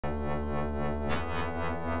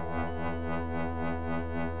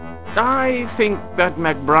I think that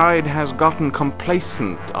McBride has gotten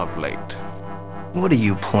complacent of late. What are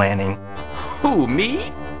you planning? Who, me?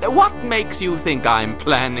 What makes you think I'm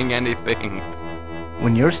planning anything?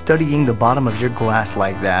 When you're studying the bottom of your glass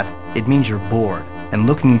like that, it means you're bored and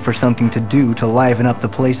looking for something to do to liven up the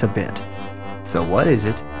place a bit. So what is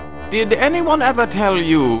it? Did anyone ever tell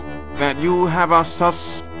you that you have a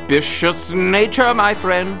suspicious nature, my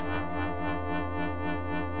friend?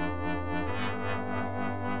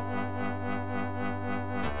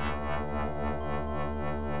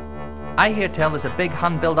 I hear tell there's a big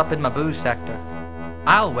hun build-up in my booze sector.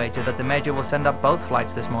 I'll wager that the Major will send up both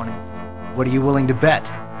flights this morning. What are you willing to bet?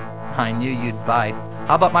 I knew you'd bite.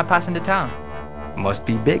 How about my passing to town? Must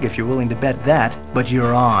be big if you're willing to bet that, but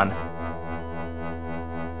you're on.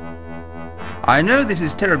 I know this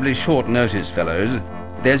is terribly short notice, fellows.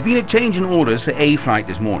 There's been a change in orders for A flight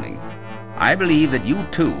this morning. I believe that you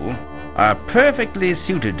two are perfectly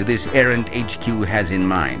suited to this errand HQ has in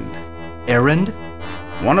mind. Errand?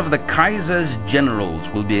 One of the Kaiser's generals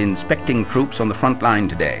will be inspecting troops on the front line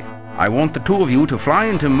today. I want the two of you to fly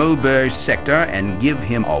into Mauber's sector and give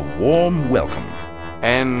him a warm welcome.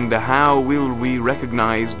 And how will we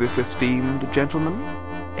recognize this esteemed gentleman?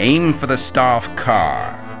 Aim for the staff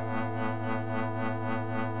car.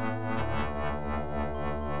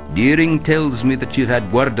 Deering tells me that you've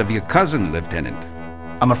had word of your cousin, Lieutenant.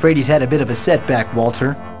 I'm afraid he's had a bit of a setback,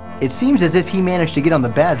 Walter. It seems as if he managed to get on the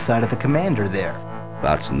bad side of the commander there.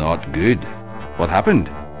 That's not good. What happened?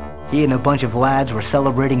 He and a bunch of lads were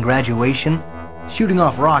celebrating graduation, shooting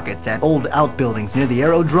off rockets at old outbuildings near the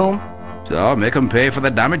aerodrome. So make them pay for the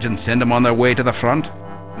damage and send them on their way to the front?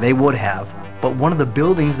 They would have, but one of the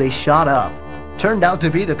buildings they shot up turned out to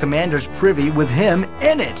be the commander's privy with him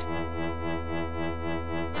in it.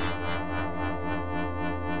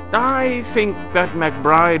 I think that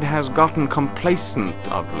McBride has gotten complacent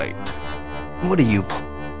of late. What are you...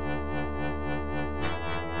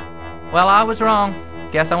 Well, I was wrong.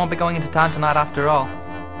 Guess I won't be going into town tonight after all.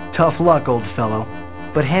 Tough luck, old fellow.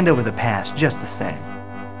 But hand over the pass just the same.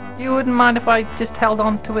 You wouldn't mind if I just held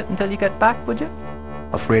on to it until you get back, would you?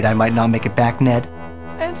 Afraid I might not make it back, Ned?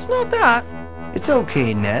 It's not that. It's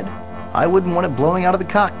okay, Ned. I wouldn't want it blowing out of the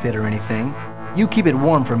cockpit or anything. You keep it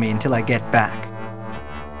warm for me until I get back.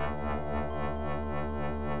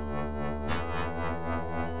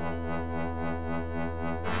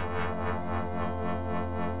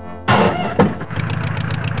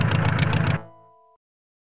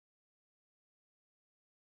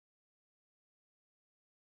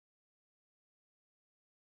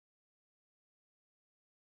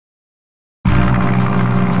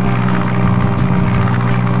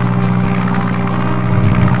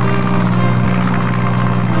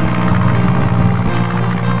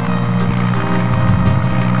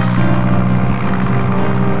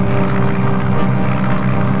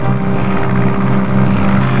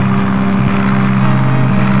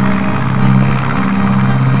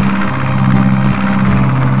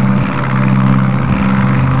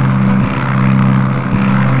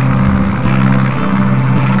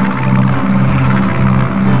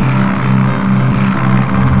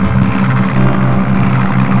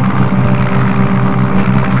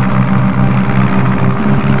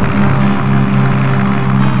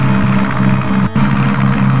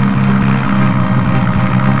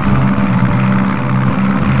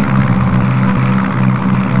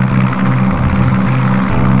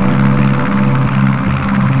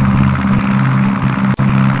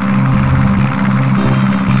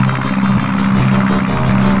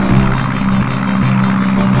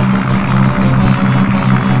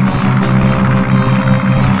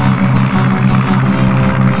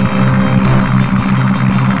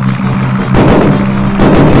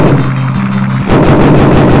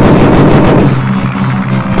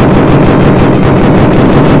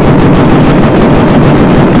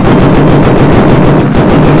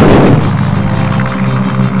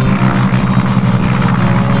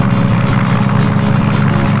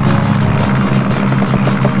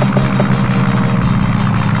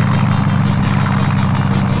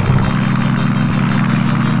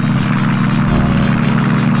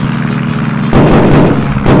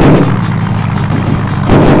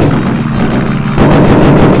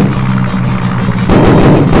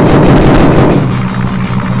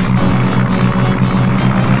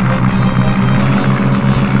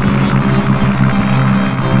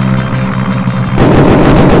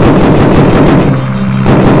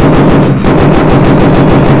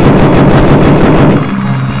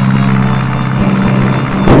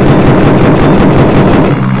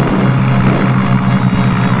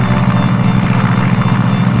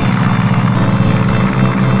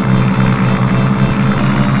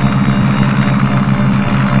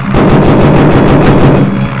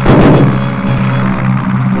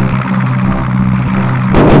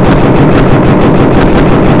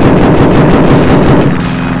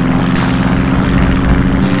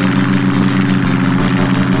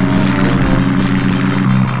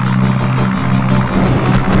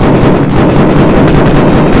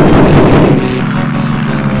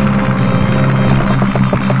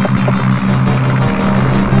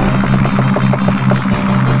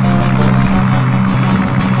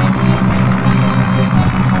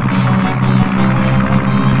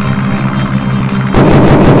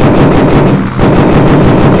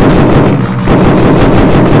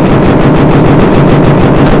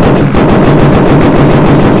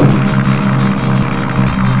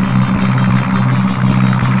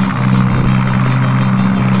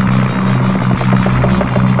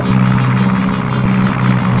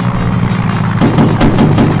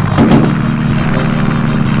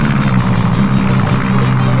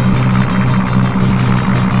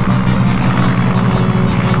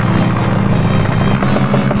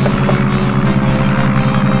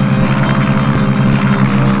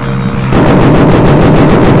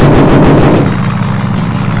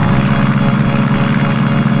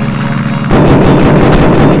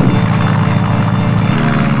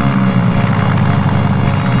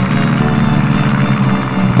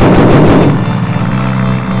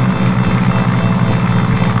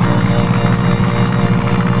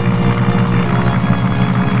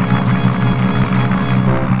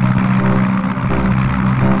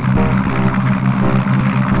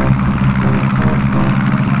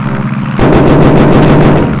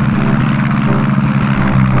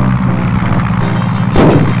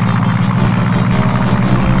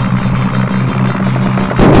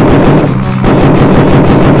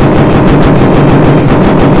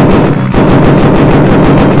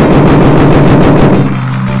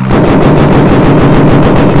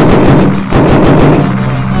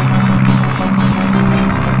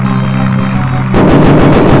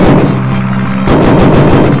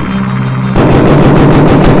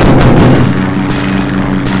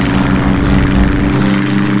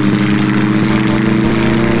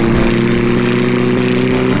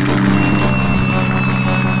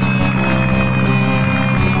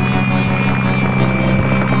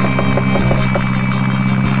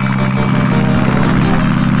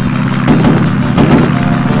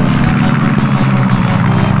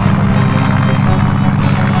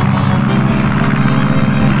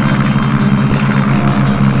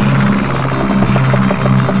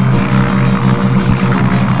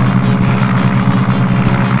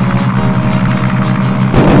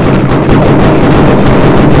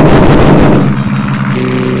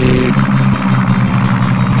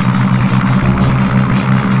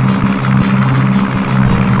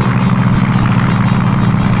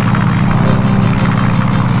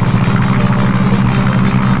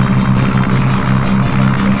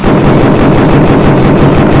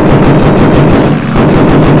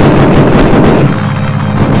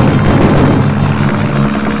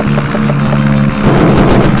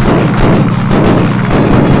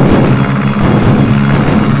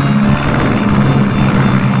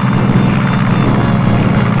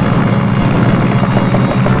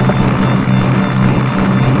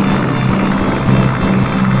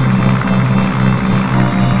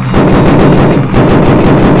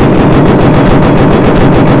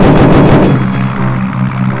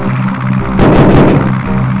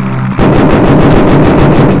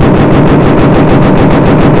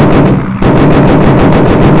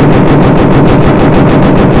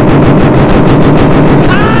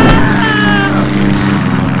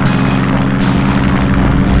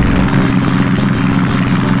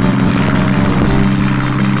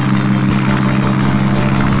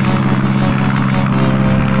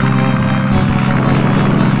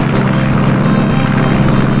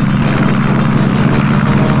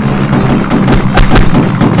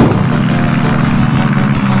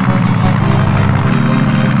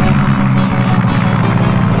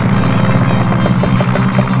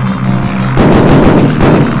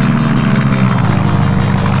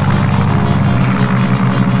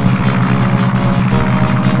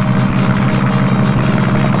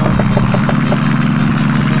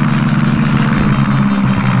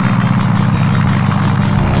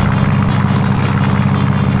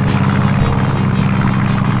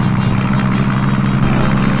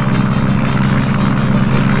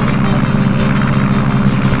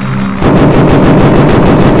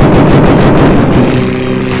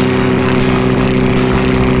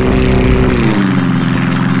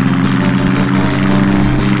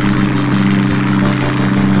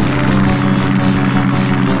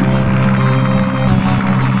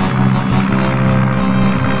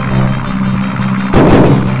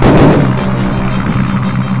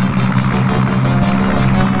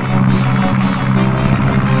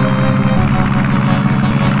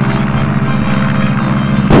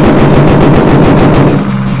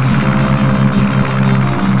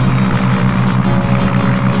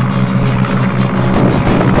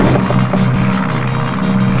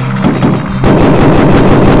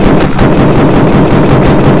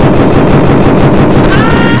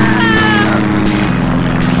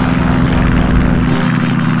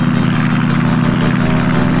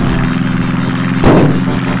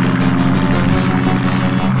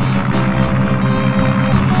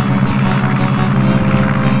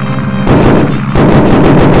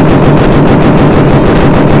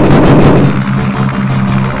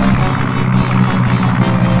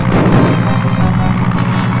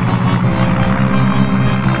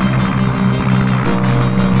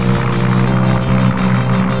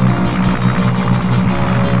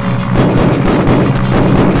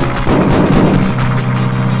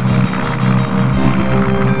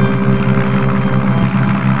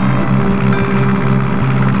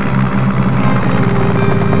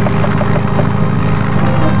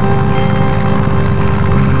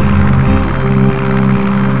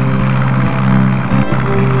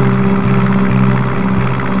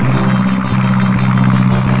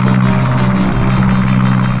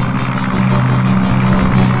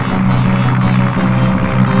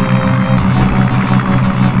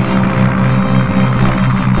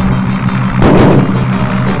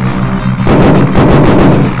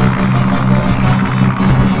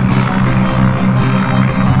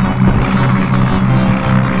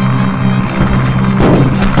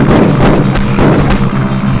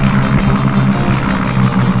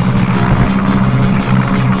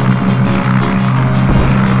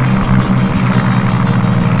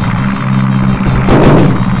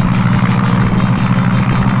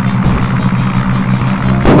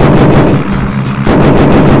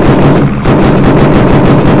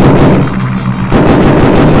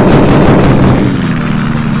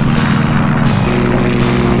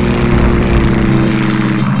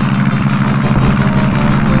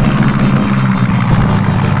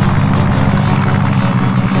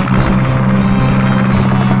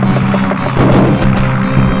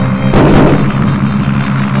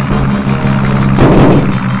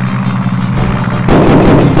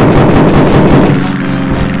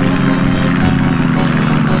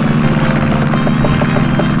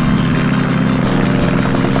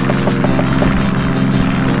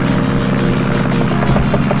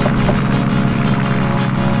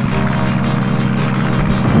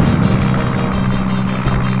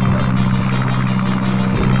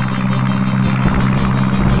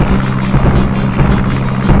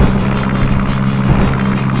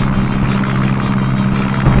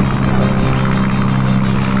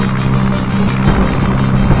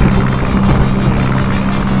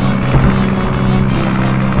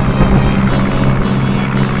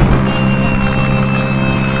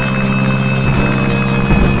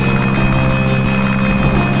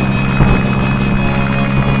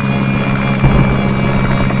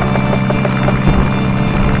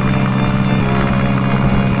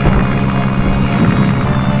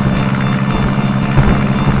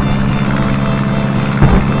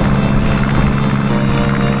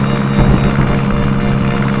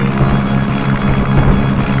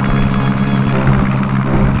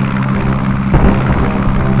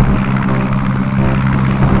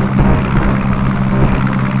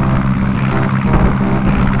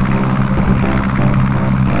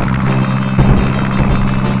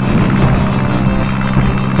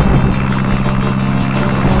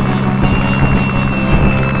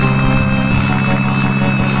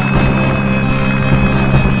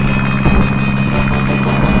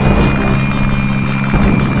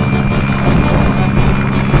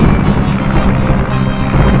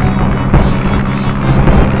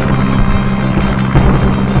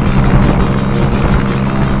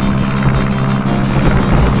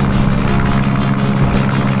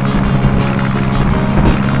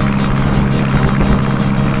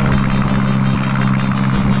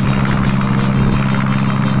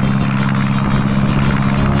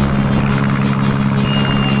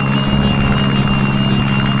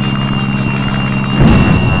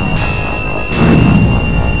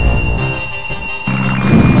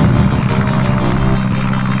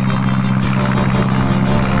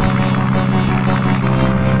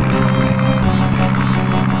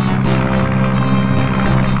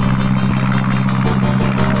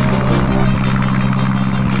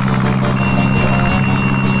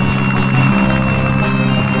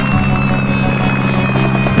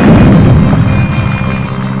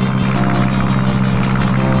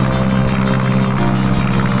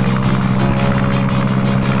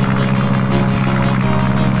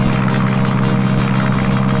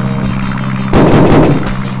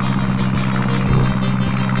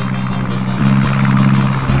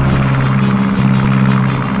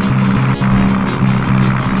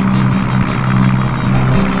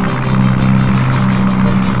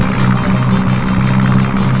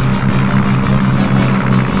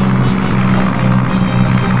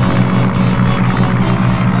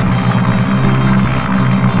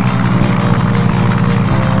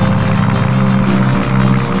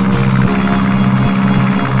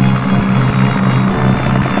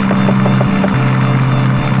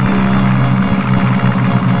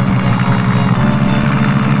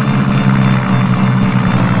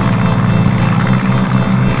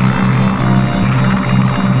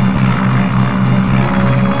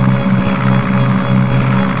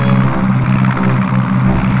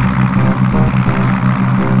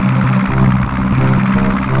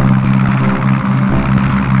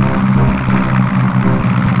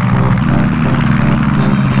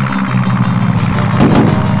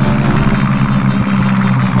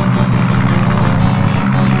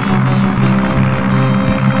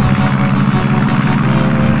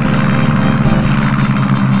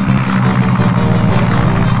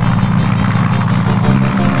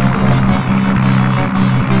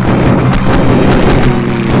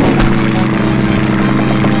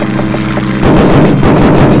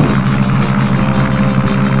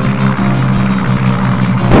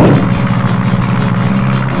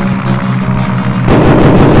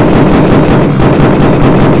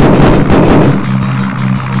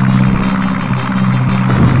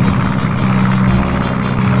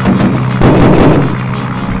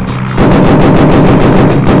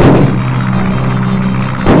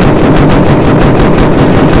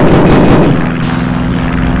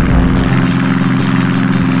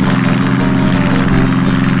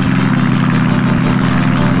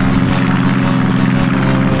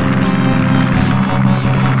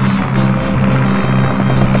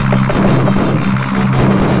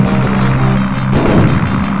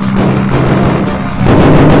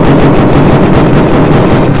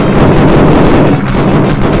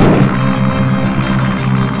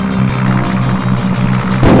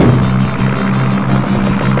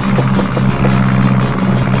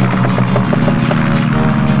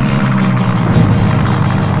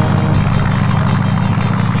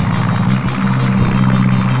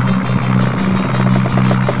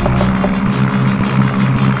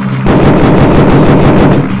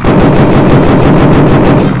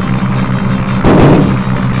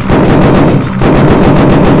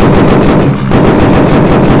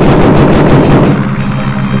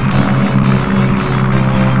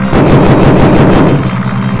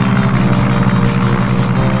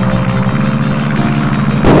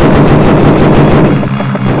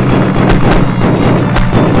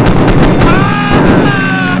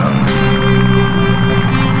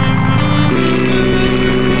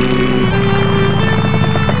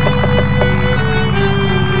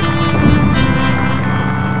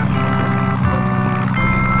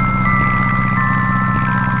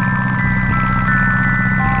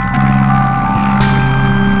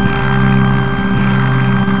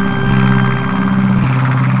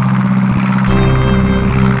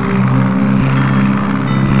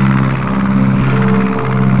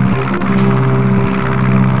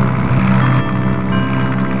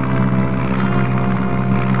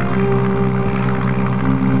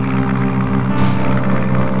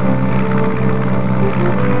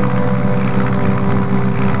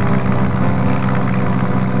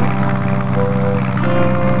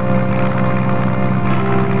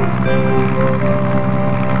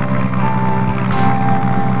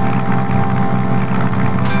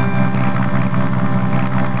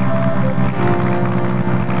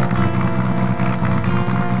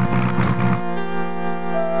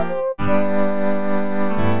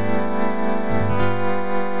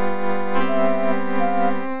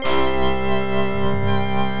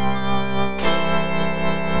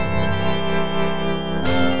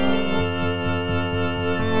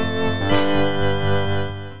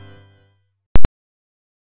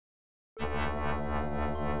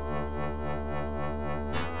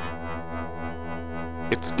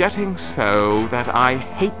 It's getting so that I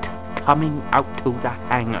hate coming out to the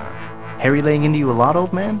hangar. Harry laying into you a lot,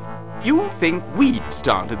 old man? You think we'd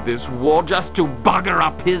started this war just to bugger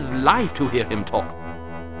up his life to hear him talk?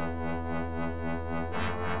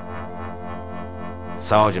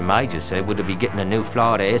 Sergeant Major said we'd be getting a new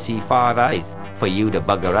Florida SE-5A for you to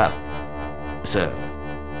bugger up, sir.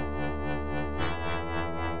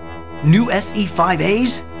 New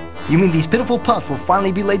SE-5As? You mean these pitiful pups will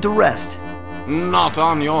finally be laid to rest? Not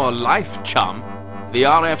on your life, chum. The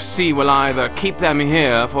RFC will either keep them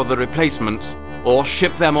here for the replacements or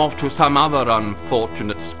ship them off to some other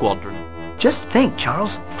unfortunate squadron. Just think,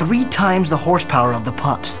 Charles. 3 times the horsepower of the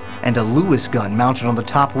pups, and a Lewis gun mounted on the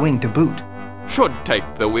top wing to boot. Should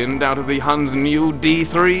take the wind out of the Hun's new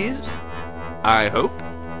D3s, I hope.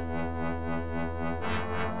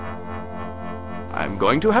 I'm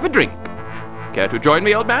going to have a drink. Care to join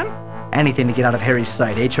me, old man? Anything to get out of Harry's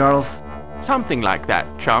sight, eh, Charles? Something like that,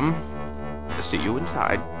 chum. See you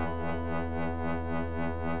inside.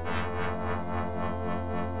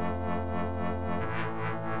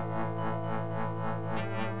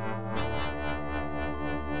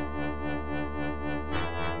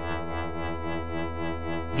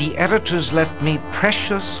 The editors left me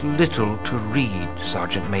precious little to read,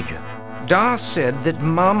 Sergeant Major. Dar said that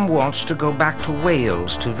Mum wants to go back to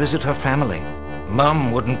Wales to visit her family.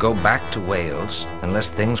 Mum wouldn't go back to Wales unless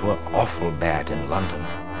things were awful bad in London.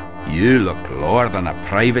 You look lower than a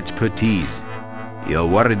private's puttees. You're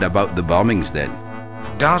worried about the bombings, then?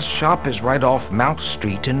 Dar's shop is right off Mount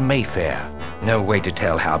Street in Mayfair. No way to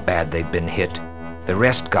tell how bad they've been hit. The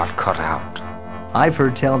rest got cut out. I've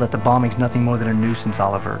heard tell that the bombing's nothing more than a nuisance,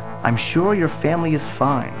 Oliver. I'm sure your family is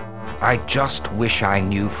fine. I just wish I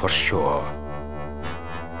knew for sure.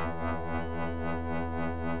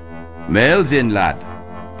 Mail's in, lad.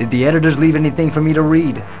 Did the editors leave anything for me to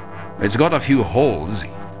read? It's got a few holes,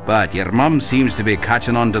 but your mum seems to be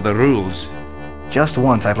catching on to the rules. Just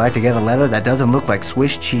once I'd like to get a letter that doesn't look like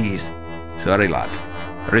Swiss cheese. Sorry, lad.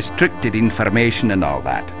 Restricted information and all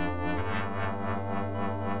that.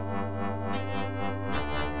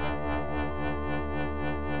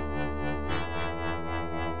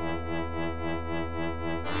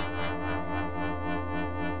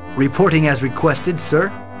 Reporting as requested,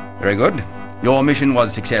 sir. Very good. Your mission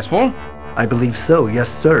was successful? I believe so, yes,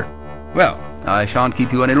 sir. Well, I shan't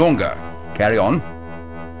keep you any longer. Carry on.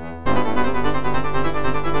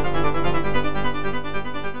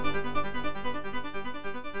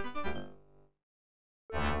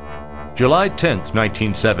 July 10th,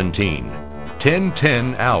 1917.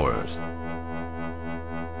 10:10 hours.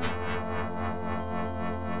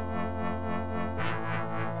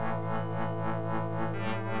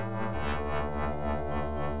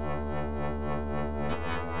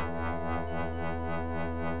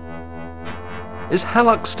 Is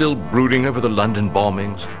Hallock still brooding over the London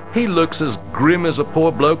bombings? He looks as grim as a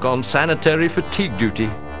poor bloke on sanitary fatigue duty.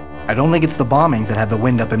 I don't think it's the bombings that have the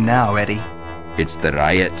wind up him now, Eddie. It's the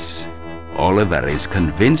riots. Oliver is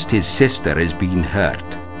convinced his sister is being hurt,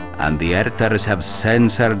 and the editors have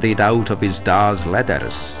censored it out of his Dar's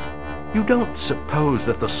letters. You don't suppose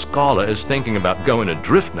that the scholar is thinking about going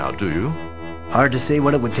adrift now, do you? Hard to say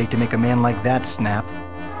what it would take to make a man like that snap.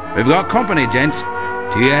 We've got company, gents.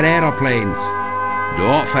 To your aeroplanes.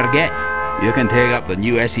 Don't forget, you can take up the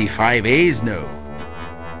new SE-5As now.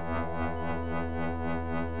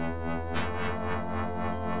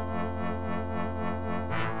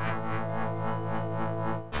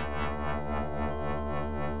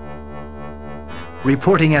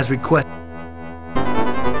 Reporting as requested.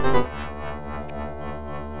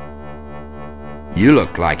 You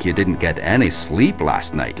look like you didn't get any sleep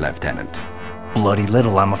last night, Lieutenant. Bloody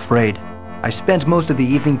little, I'm afraid. I spent most of the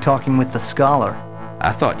evening talking with the scholar.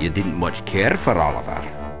 I thought you didn't much care for Oliver.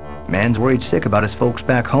 Man's worried sick about his folks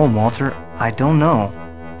back home, Walter. I don't know.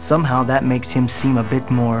 Somehow that makes him seem a bit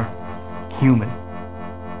more human.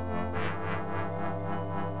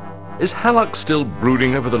 Is Hallock still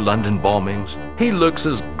brooding over the London bombings? He looks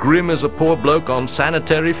as grim as a poor bloke on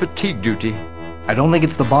sanitary fatigue duty. I don't think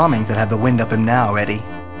it's the bombings that have the wind up him now, Eddie.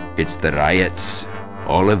 It's the riots.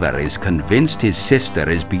 Oliver is convinced his sister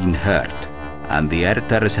is being hurt, and the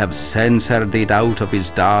editors have censored it out of his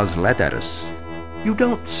Dar's letters. You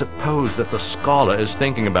don't suppose that the scholar is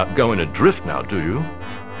thinking about going adrift now, do you?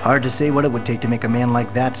 Hard to say what it would take to make a man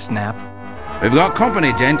like that snap. We've got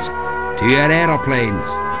company, gents. To your aeroplanes.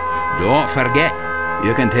 Don't forget,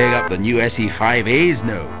 you can take up the new SE-5As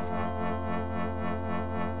now.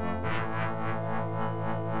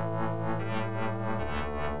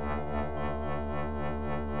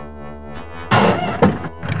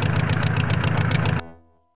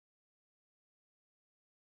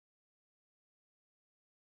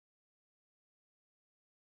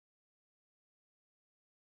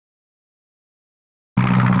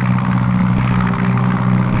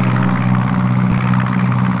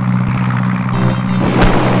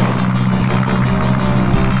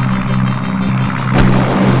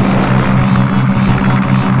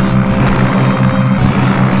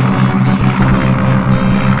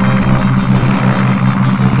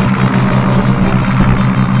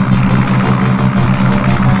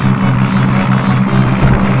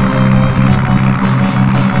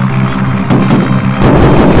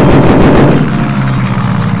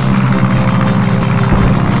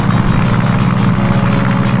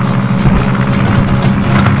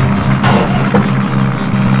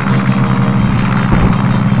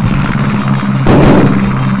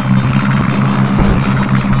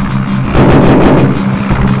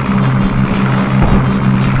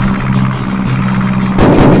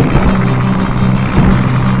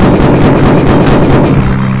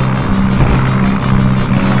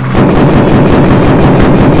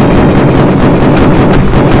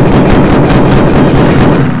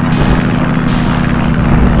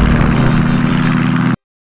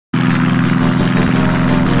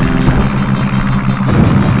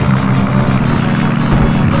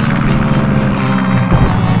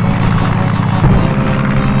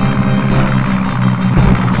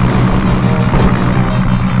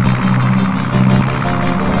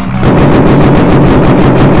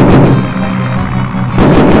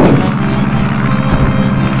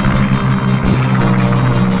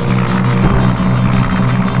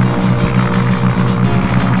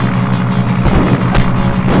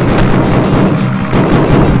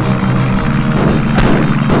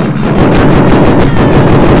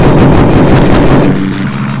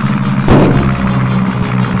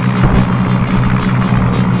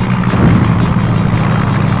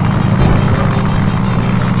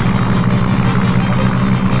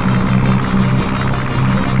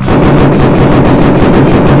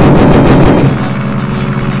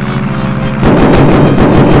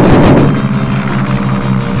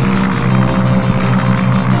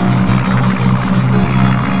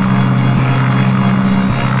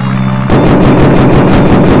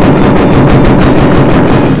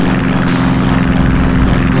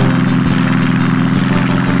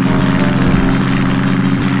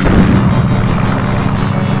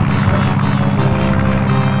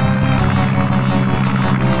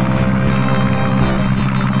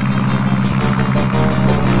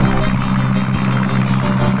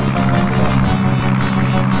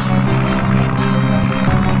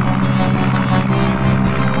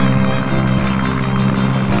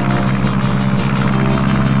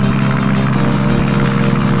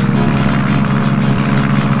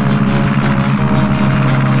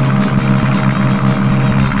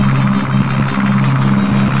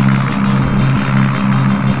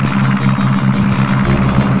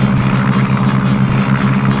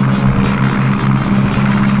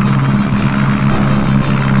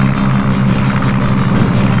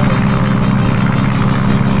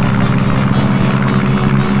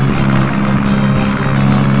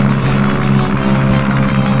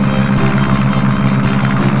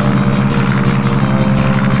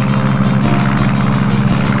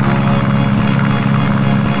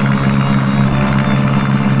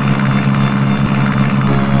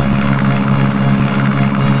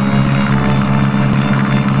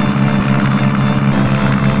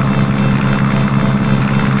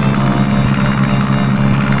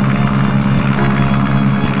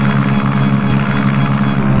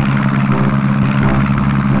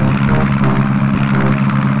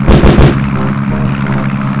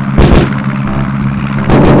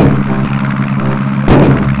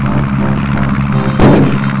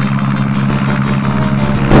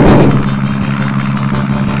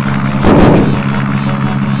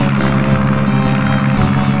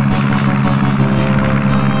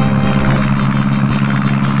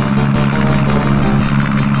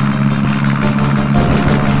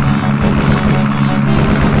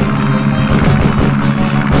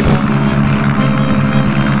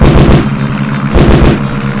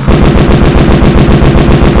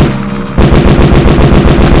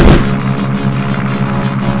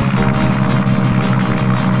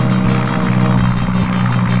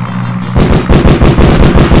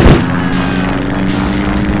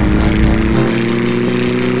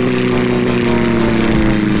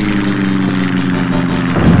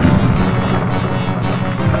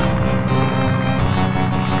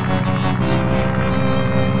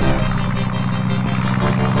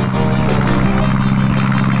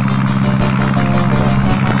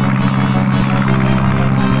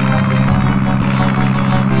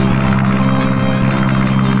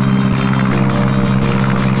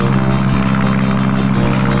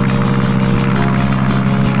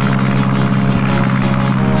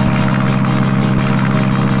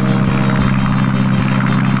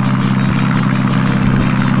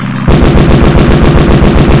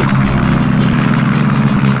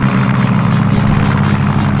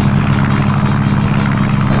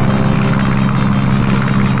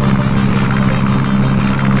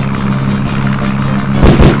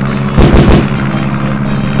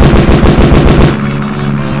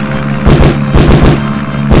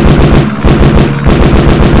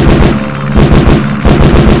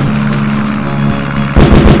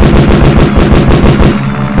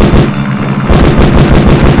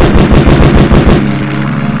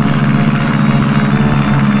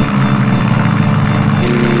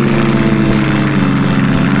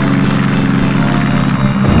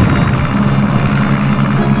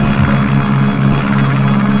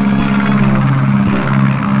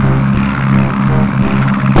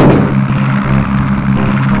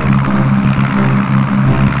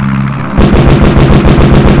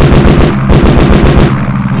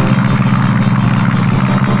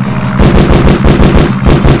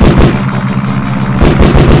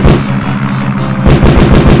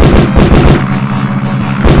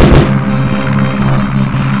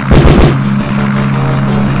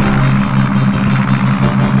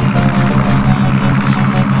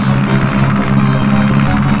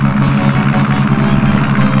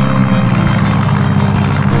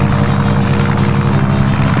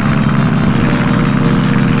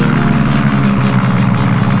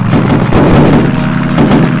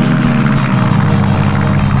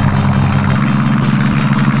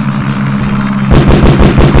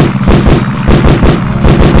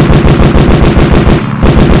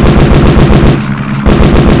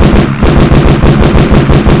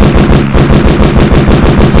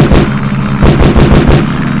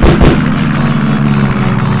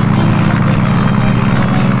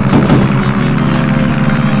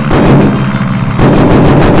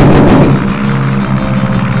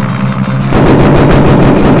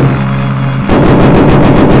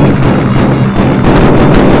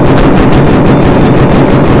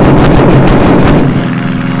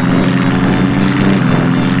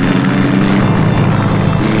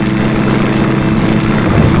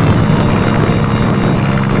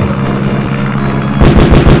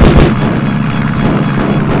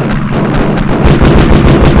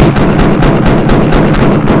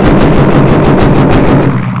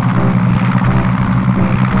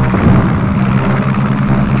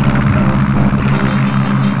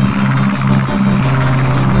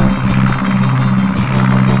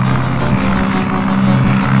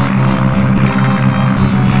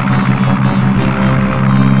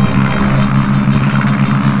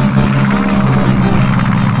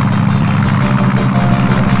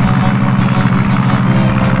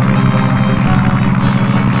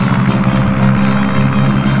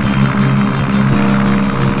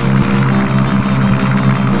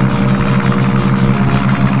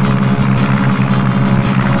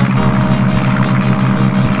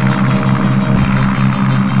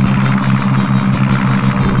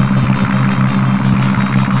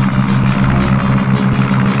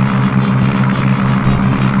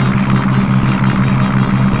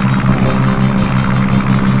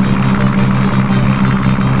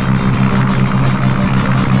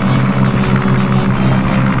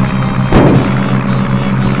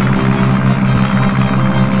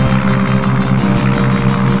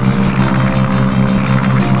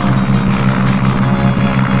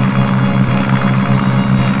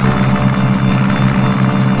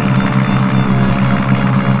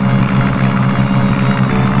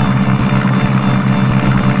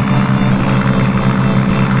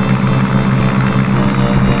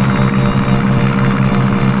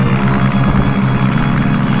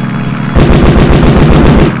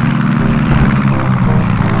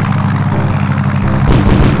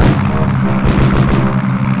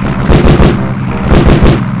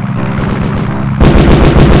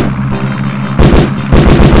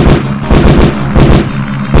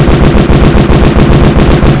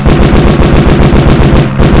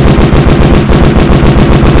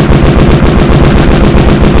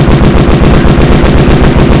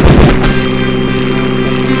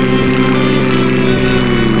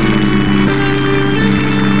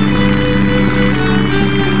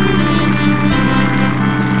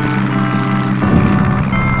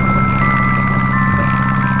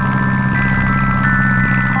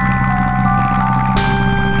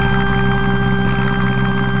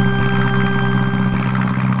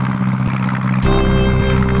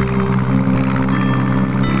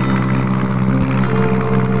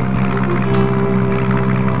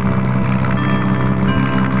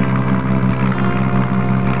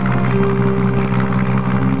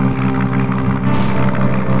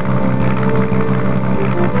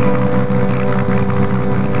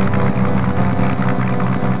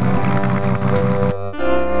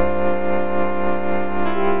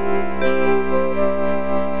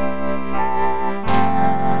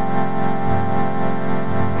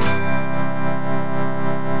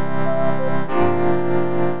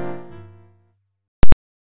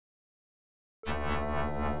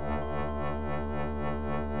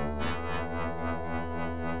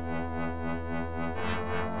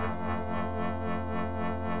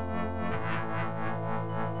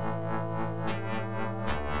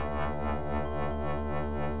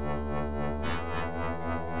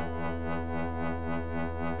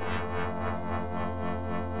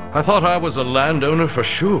 I thought I was a landowner for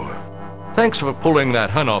sure. Thanks for pulling that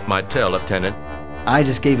hun off my tail, Lieutenant. I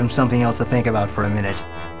just gave him something else to think about for a minute.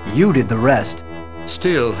 You did the rest.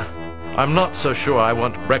 Still, I'm not so sure I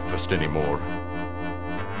want breakfast anymore.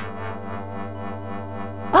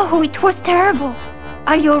 Oh, it was terrible.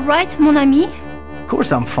 Are you all right, mon ami? Of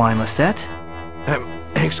course I'm fine, Lisette.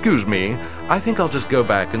 Excuse me, I think I'll just go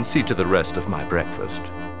back and see to the rest of my breakfast.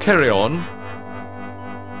 Carry on.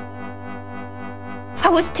 I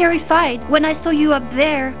was terrified when I saw you up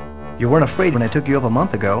there. You weren't afraid when I took you up a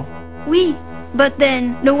month ago. Oui, but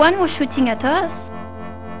then no one was shooting at us.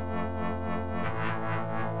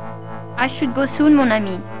 I should go soon, mon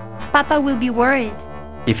ami. Papa will be worried.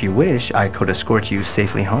 If you wish, I could escort you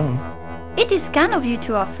safely home. It is kind of you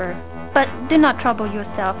to offer, but do not trouble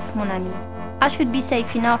yourself, mon ami. I should be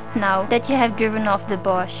safe enough now that you have driven off the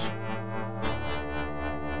Boche.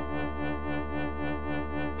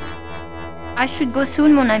 I should go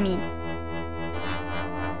soon, mon ami.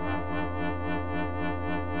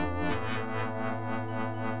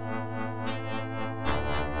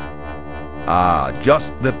 Ah,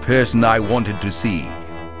 just the person I wanted to see.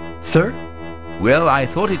 Sir? Well, I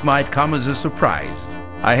thought it might come as a surprise.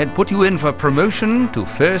 I had put you in for promotion to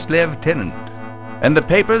First Lieutenant, and the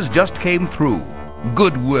papers just came through.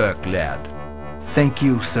 Good work, lad. Thank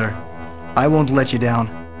you, sir. I won't let you down.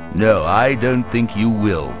 No, I don't think you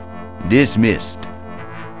will. Dismissed.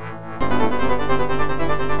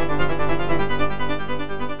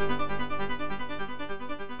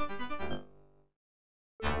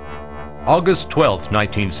 August 12th,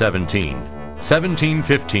 1917.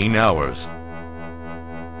 17:15 hours.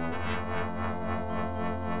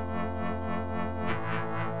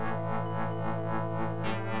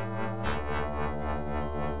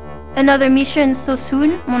 Another mission so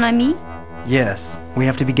soon, mon ami? Yes, we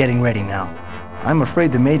have to be getting ready now. I'm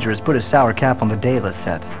afraid the Major has put a sour cap on the day,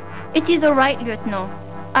 Lisette. It is all right, Lieutenant.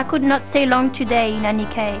 I could not stay long today in any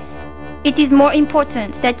case. It is more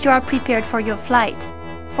important that you are prepared for your flight.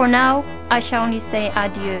 For now, I shall only say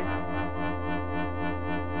adieu.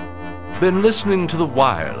 Been listening to the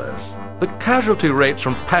wireless. The casualty rates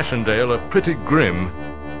from Passchendaele are pretty grim.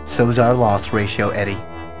 So's our loss ratio, Eddie.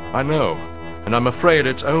 I know, and I'm afraid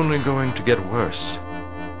it's only going to get worse.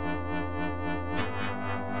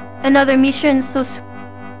 Another mission so soon.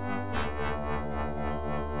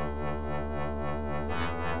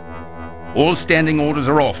 All standing orders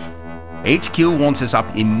are off. HQ wants us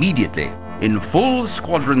up immediately, in full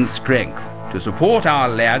squadron strength, to support our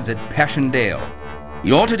lads at Passchendaele.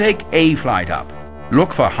 You're to take A flight up.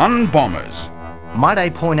 Look for Hun bombers. Might I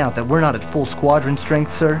point out that we're not at full squadron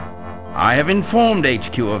strength, sir? I have informed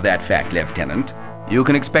HQ of that fact, Lieutenant. You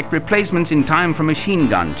can expect replacements in time for machine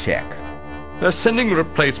gun check. They're sending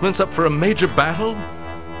replacements up for a major battle?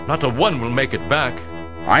 Not a one will make it back.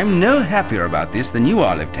 I'm no happier about this than you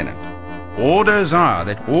are, Lieutenant. Orders are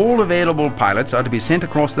that all available pilots are to be sent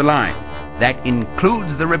across the line. That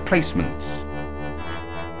includes the replacements.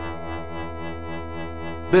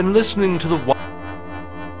 Been listening to the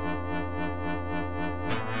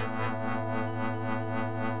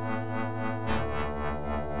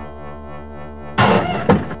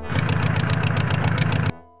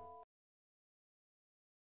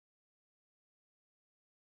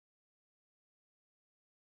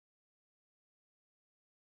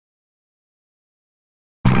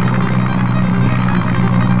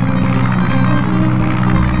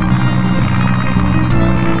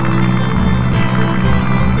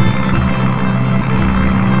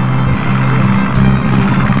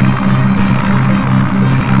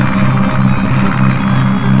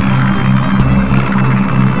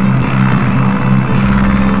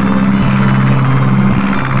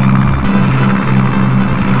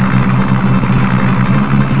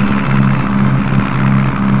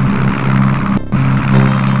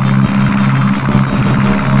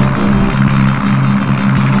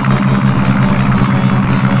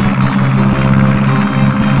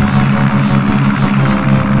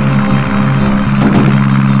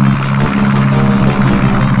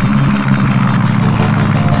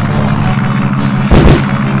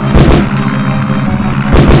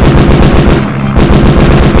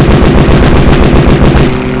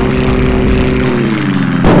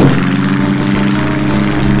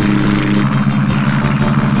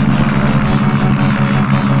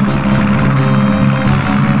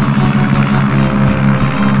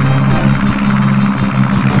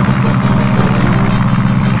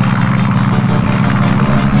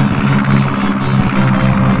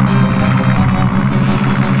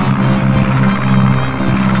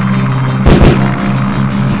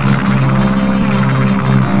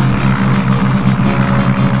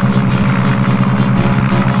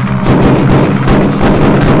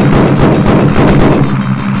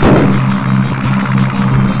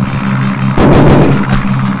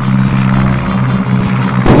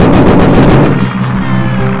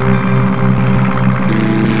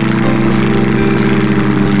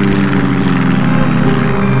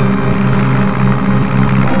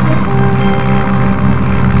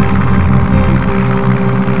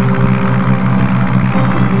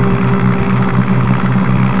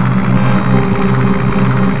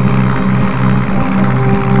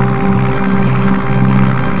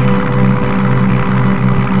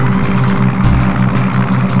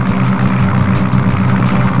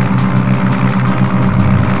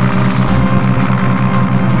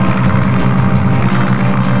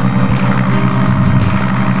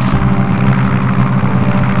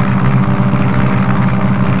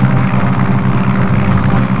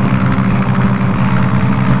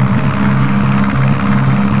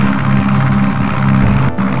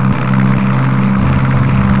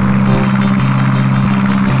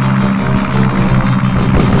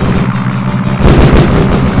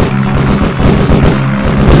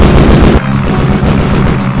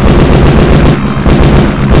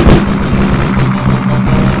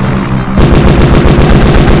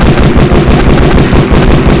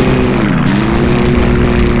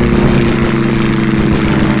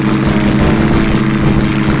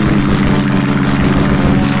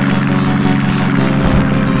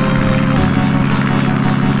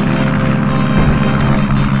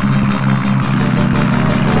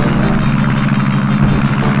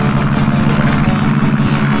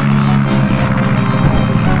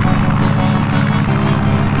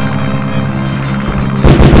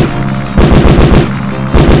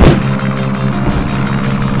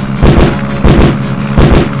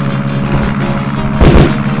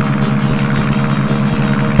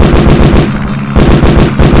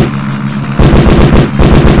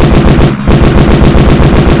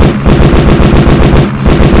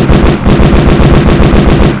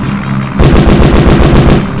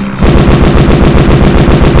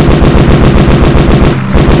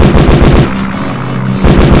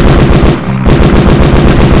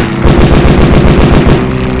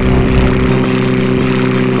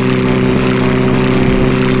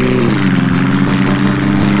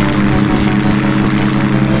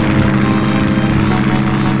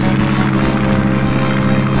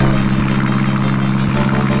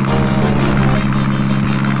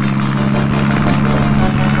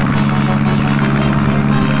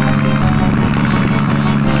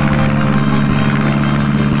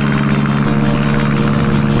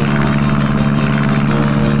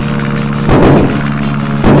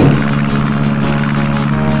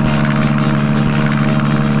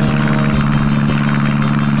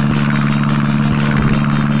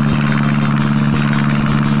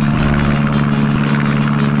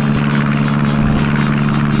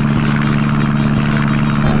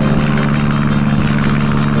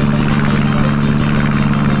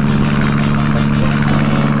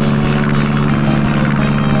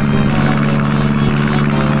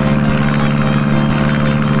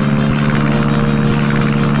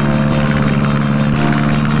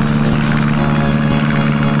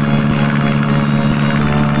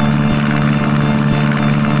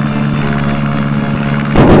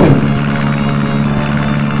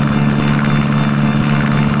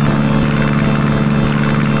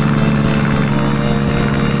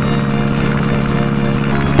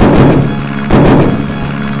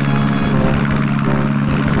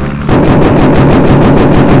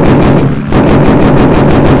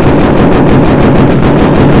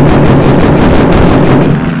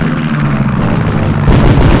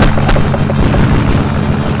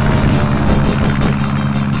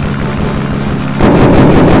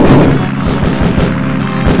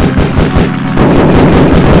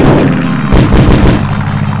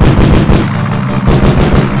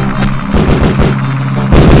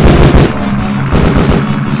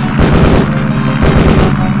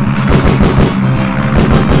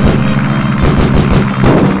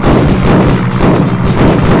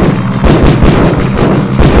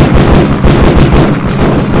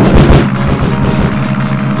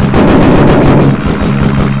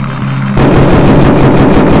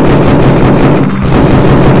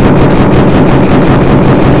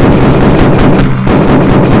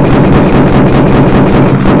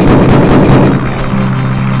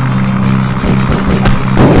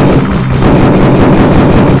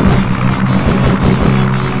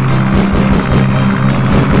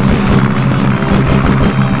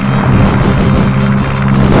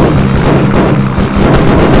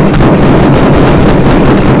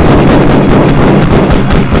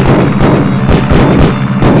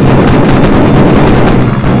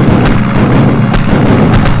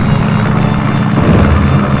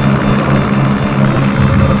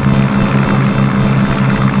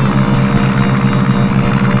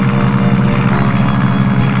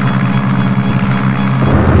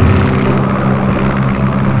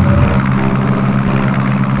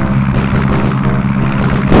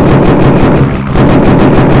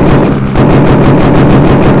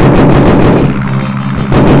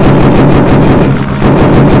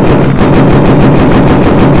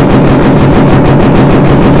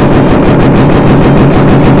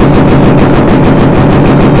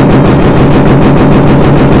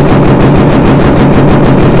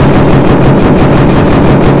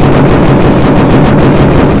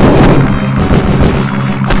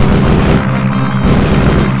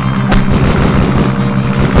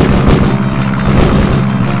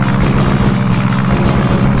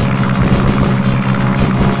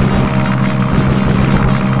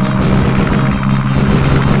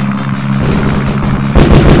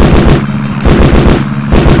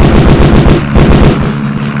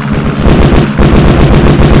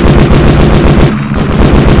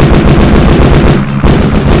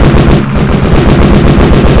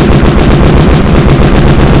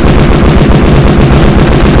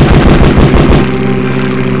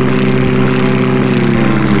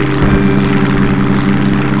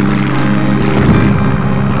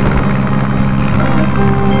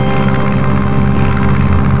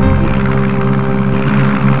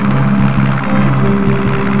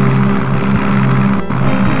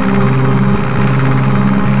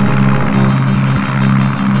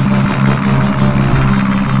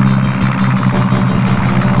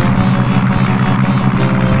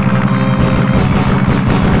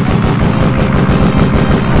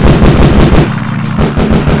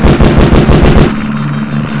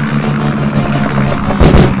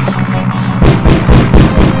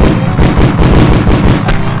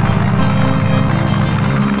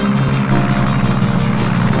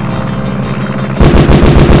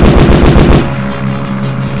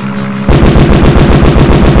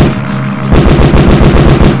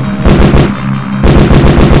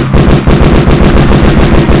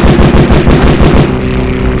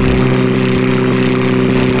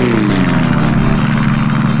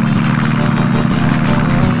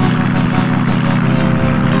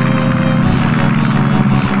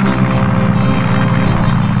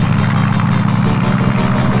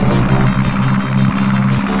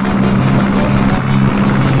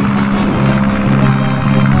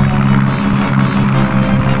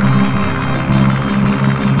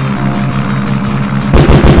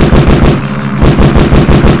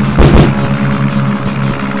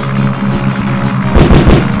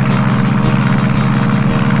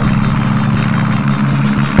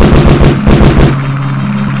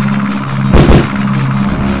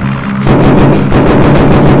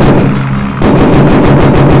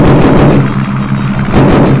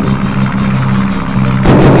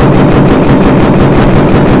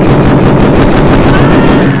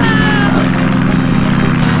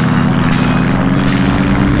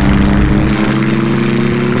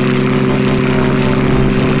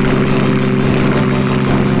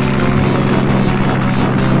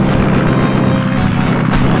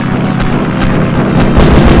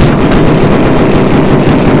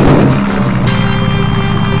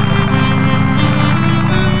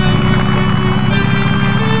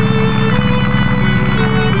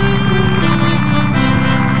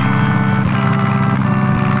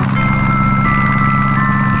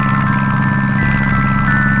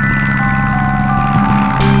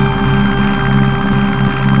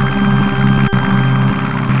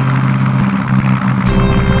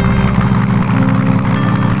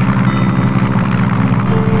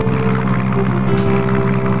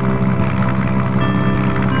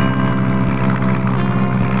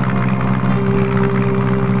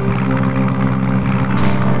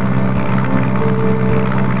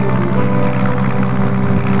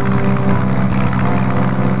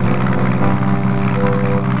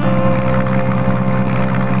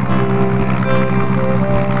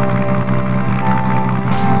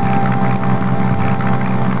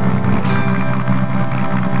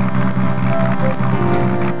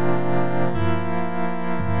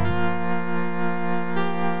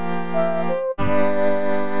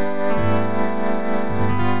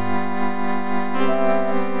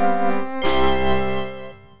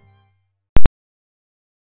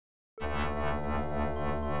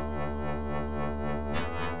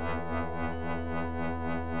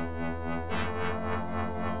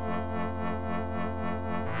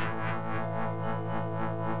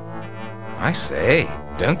I say,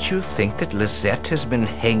 don't you think that Lisette has been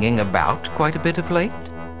hanging about quite a bit of late?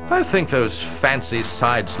 I think those fancy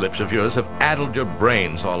side slips of yours have addled your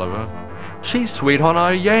brains, Oliver. She's sweet on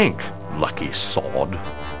our Yank, lucky sod.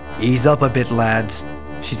 Ease up a bit, lads.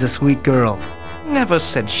 She's a sweet girl. Never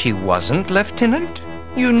said she wasn't, Lieutenant.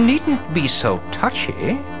 You needn't be so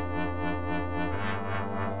touchy.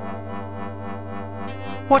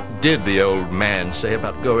 What did the old man say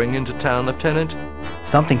about going into town, Lieutenant?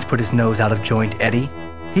 Something's put his nose out of joint, Eddie.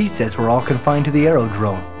 He says we're all confined to the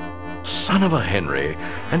aerodrome. Son of a Henry,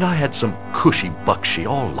 and I had some cushy buckshy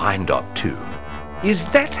all lined up, too. Is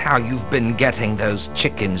that how you've been getting those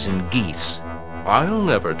chickens and geese? I'll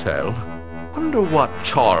never tell. Wonder what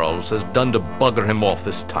Charles has done to bugger him off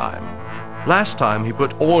this time. Last time he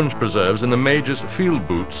put orange preserves in the Major's field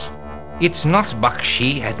boots. It's not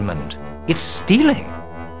buckshy, Edmund. It's stealing.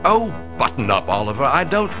 Oh, button up, Oliver. I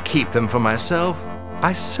don't keep them for myself.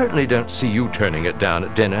 I certainly don't see you turning it down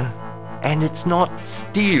at dinner. And it's not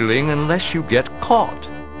stealing unless you get caught.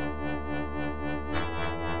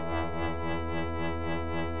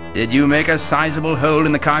 Did you make a sizable hole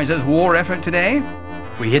in the Kaiser's war effort today?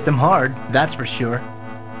 We hit them hard, that's for sure.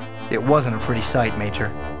 It wasn't a pretty sight, Major.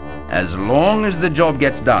 As long as the job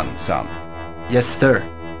gets done, son. Yes, sir.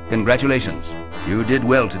 Congratulations. You did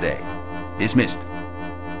well today. Dismissed.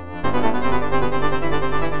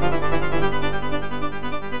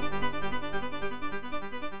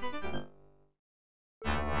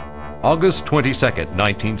 August 22nd,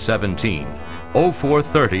 1917,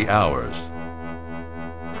 0430 hours.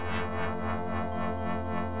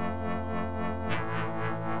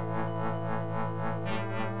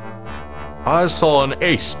 I saw an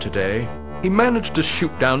ace today. He managed to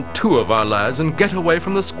shoot down 2 of our lads and get away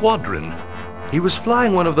from the squadron. He was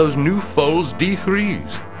flying one of those new Foals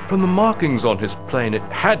D3s. From the markings on his plane, it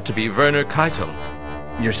had to be Werner Keitel.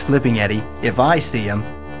 You're slipping, Eddie. If I see him...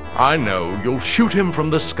 I know. You'll shoot him from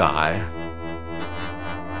the sky.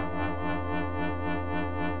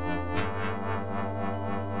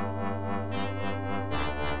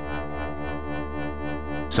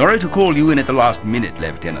 Sorry to call you in at the last minute,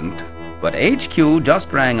 Lieutenant, but HQ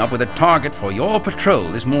just rang up with a target for your patrol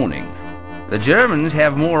this morning. The Germans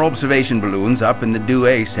have more observation balloons up in the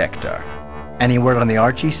Douai sector. Any word on the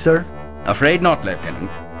Archie, sir? Afraid not,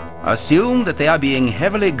 Lieutenant. Assume that they are being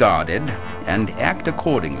heavily guarded and act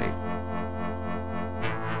accordingly.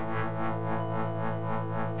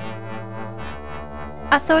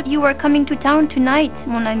 I thought you were coming to town tonight,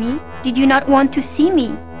 mon ami. Did you not want to see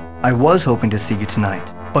me? I was hoping to see you tonight,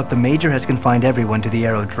 but the Major has confined everyone to the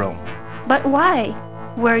aerodrome. But why?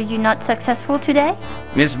 Were you not successful today?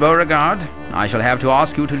 Miss Beauregard, I shall have to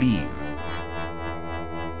ask you to leave.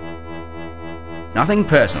 Nothing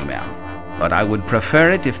personal, ma'am, but I would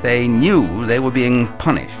prefer it if they knew they were being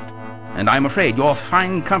punished. And I'm afraid your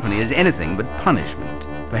fine company is anything but punishment.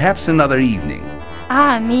 Perhaps another evening.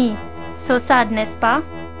 Ah, me. So sad, n'est-ce pas?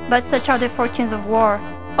 But such are the fortunes of war.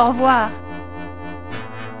 Au revoir.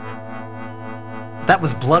 That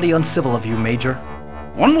was bloody uncivil of you, Major.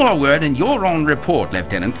 One more word and you're on report,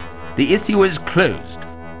 Lieutenant. The issue is closed.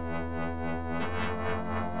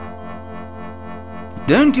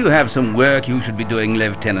 Don't you have some work you should be doing,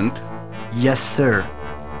 Lieutenant? Yes, sir.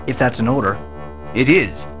 If that's an order. It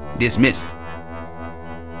is. Dismissed.